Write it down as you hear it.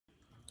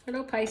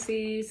Hello,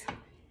 Pisces.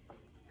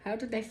 How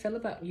did they feel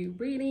about you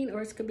reading?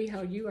 Or it could be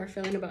how you are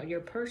feeling about your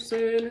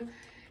person.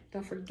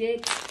 Don't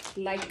forget,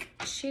 like,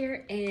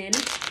 share, and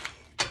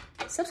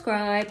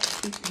subscribe.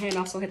 And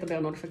also hit the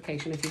bell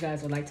notification if you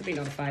guys would like to be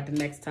notified the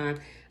next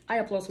time I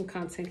upload some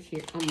content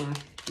here on my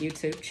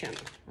YouTube channel.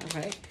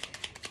 All right.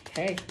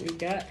 Okay, we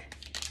got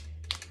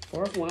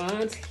Four of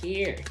Wands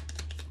here.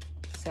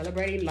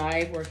 Celebrating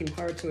life, working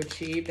hard to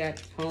achieve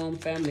that home,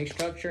 family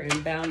structure,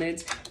 and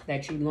balance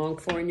that you long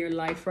for in your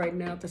life right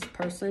now. This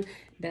person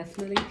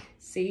definitely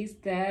sees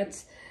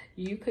that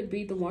you could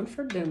be the one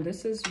for them.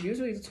 This is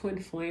usually the Twin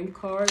Flame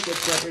card,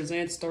 which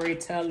represents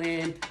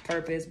storytelling,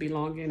 purpose,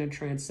 belonging, and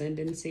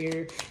transcendence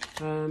here.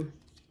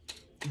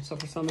 So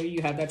for some of you,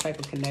 you have that type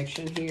of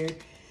connection here.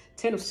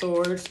 Ten of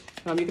Swords.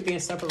 You could be in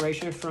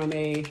separation from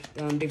a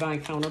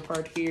divine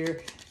counterpart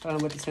here.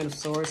 With the Ten of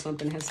Swords,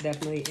 something has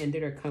definitely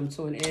ended or come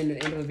to an end,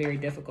 the end of a very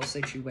difficult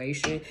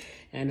situation.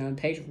 And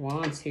Page of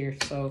Wands here.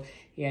 So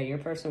yeah, your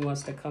person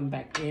wants to come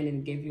back in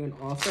and give you an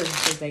offer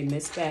because they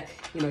missed that,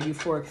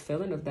 euphoric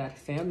feeling of that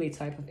family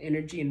type of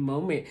energy and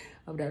moment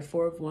of that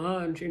Four of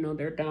Wands.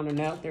 They're down and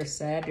out, they're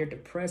sad, they're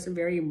depressed and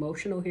very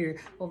emotional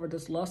here over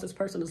this loss. This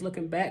person is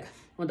looking back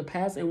on the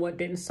past and what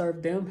didn't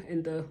serve them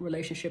in the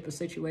relationship or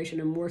situation,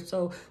 and more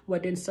so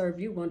what didn't serve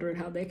you, wondering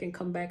how they can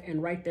come back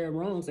and right their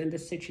wrongs in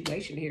this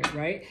situation here,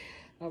 right?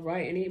 All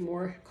right, any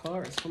more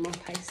cards from my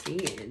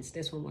Pisceans?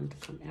 This one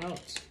wanted to come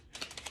out.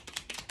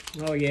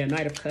 Oh yeah,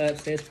 Knight of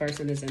Cups. This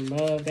person is in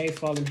love. They've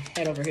fallen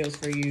head over heels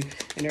for you,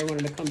 and they're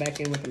wanting to come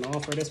back in with an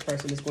offer. This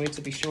person is going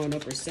to be showing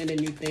up or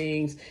sending you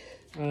things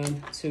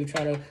to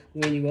try to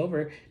win you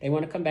over. They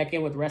want to come back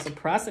in with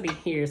reciprocity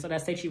here. So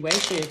that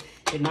situation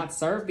did not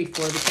serve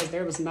before because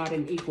there was not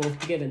an equal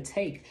give and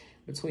take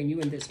between you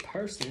and this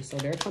person. So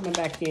they're coming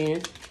back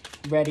in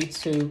ready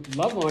to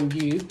love on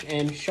you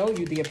and show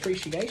you the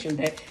appreciation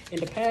that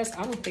in the past,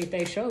 I don't think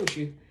they showed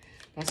you.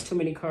 That's too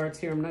many cards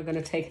here. I'm not going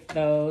to take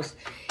those.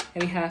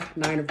 And we have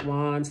Nine of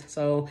Wands.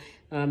 So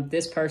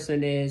this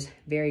person is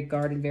very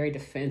guarded, very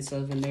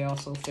defensive, and they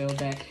also feel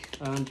that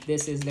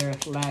this is their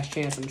last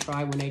chance and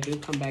try when they do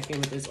come back in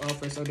with this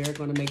offer. So they're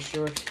going to make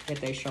sure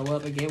that they show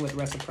up again with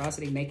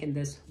reciprocity, making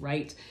this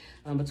right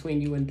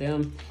between you and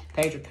them.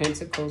 Page of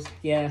Pentacles.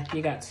 Yeah,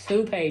 you got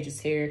two pages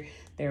here.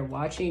 They're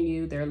watching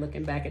you. They're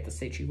looking back at the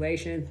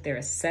situation. They're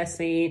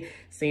assessing,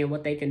 seeing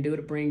what they can do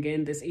to bring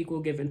in this equal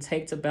give and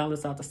take to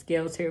balance out the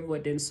scales here of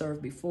what didn't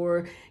serve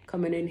before.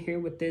 Coming in here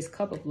with this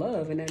Cup of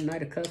Love and that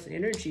Knight of Cups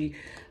energy.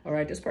 All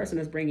right, this person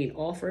is bringing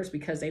offers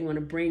because they want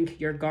to bring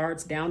your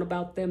guards down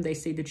about them. They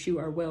see that you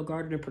are well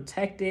guarded and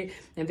protected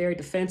and very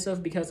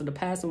defensive because of the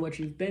past and what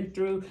you've been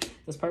through.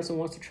 This person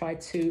wants to try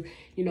to,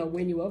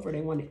 win you over.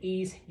 They want to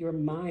ease your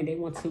mind. They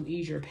want to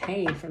ease your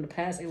pain from the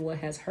past and what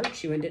has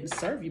hurt you and didn't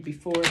serve you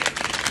before.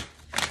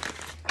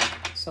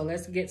 So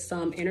let's get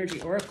some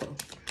energy oracle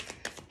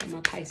from my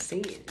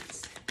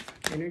Pisceans.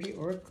 Energy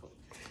oracle.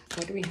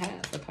 What do we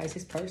have for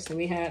Pisces person?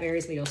 We have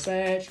Aries, Leo,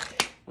 Sag.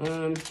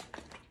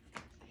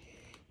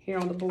 Here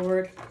on the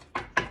board,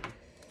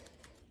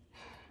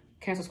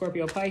 Cancer,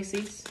 Scorpio,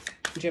 Pisces,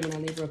 Gemini,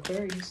 Libra,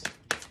 Aquarius,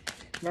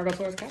 Virgo,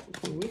 Taurus,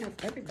 Capricorn. We have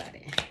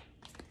everybody.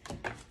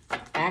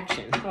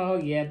 Action. Oh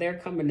yeah, they're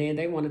coming in.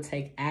 They want to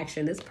take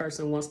action. This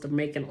person wants to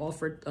make an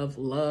offer of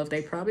love.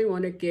 They probably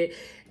want to get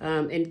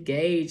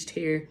engaged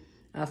here.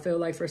 I feel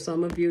like for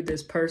some of you,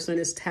 this person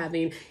is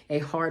having a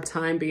hard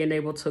time being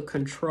able to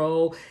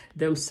control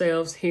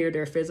themselves here.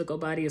 Their physical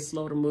body is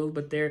slow to move,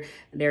 but their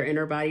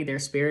inner body, their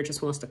spirit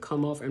just wants to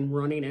come off and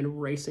running and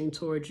racing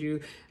towards you.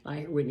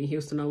 Like Whitney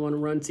Houston, I want to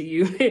run to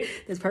you.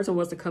 This person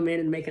wants to come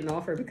in and make an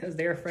offer because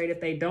they're afraid if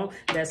they don't,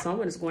 that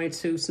someone is going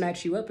to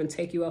snatch you up and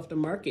take you off the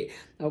market.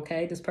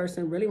 Okay, this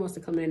person really wants to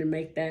come in and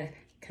make that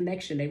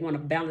connection. They want to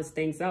balance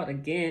things out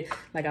again,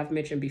 like I've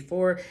mentioned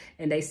before,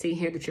 and they see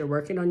here that you're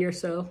working on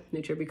yourself,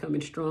 that you're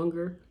becoming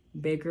stronger,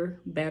 bigger,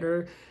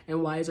 better,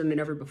 and wiser than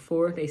ever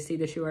before. They see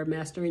that you are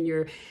mastering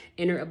your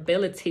inner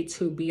ability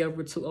to be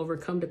able to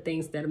overcome the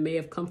things that may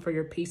have come for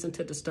your peace and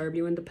to disturb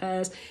you in the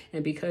past.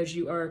 And because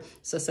you are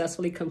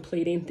successfully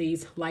completing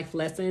these life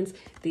lessons,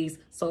 these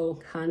soul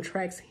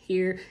contracts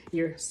here,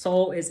 your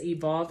soul is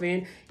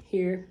evolving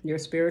here, your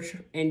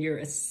spiritual, and you're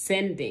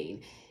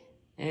ascending.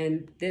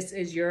 And this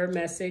is your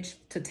message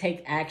to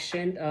take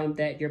action,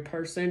 that your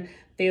person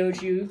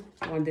feels you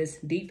on this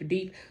deep,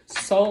 deep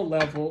soul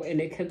level. And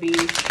it could be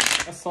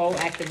a soul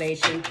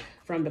activation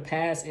from the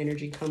past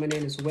energy coming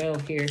in as well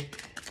here.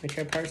 But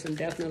your person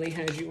definitely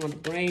has you on the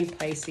brain,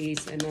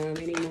 Pisces. And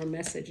any more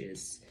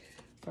messages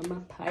from my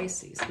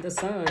Pisces? The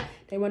Sun,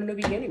 they want a new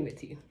beginning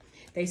with you.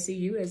 They see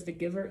you as the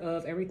giver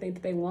of everything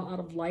that they want out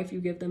of life. You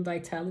give them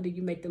vitality.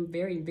 You make them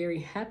very, very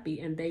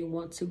happy, and they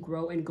want to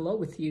grow and glow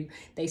with you.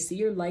 They see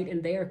your light,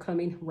 and they are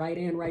coming right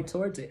in, right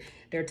towards it.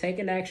 They're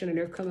taking action, and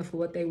they're coming for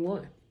what they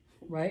want,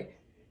 right?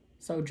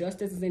 So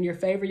justice is in your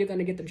favor. You're going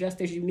to get the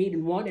justice you need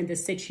and want in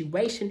this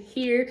situation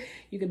here.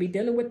 You could be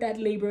dealing with that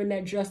Libra and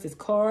that justice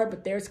card,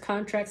 but there's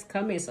contracts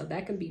coming. So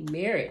that can be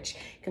marriage.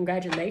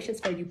 Congratulations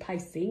for you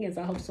Pisceans.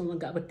 I hope someone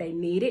got what they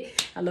needed.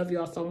 I love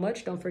you all so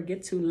much. Don't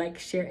forget to like,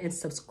 share, and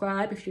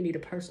subscribe. If you need a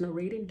personal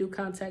reading, do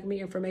contact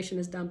me. Information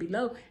is down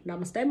below.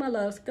 Namaste, my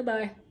loves.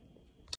 Goodbye.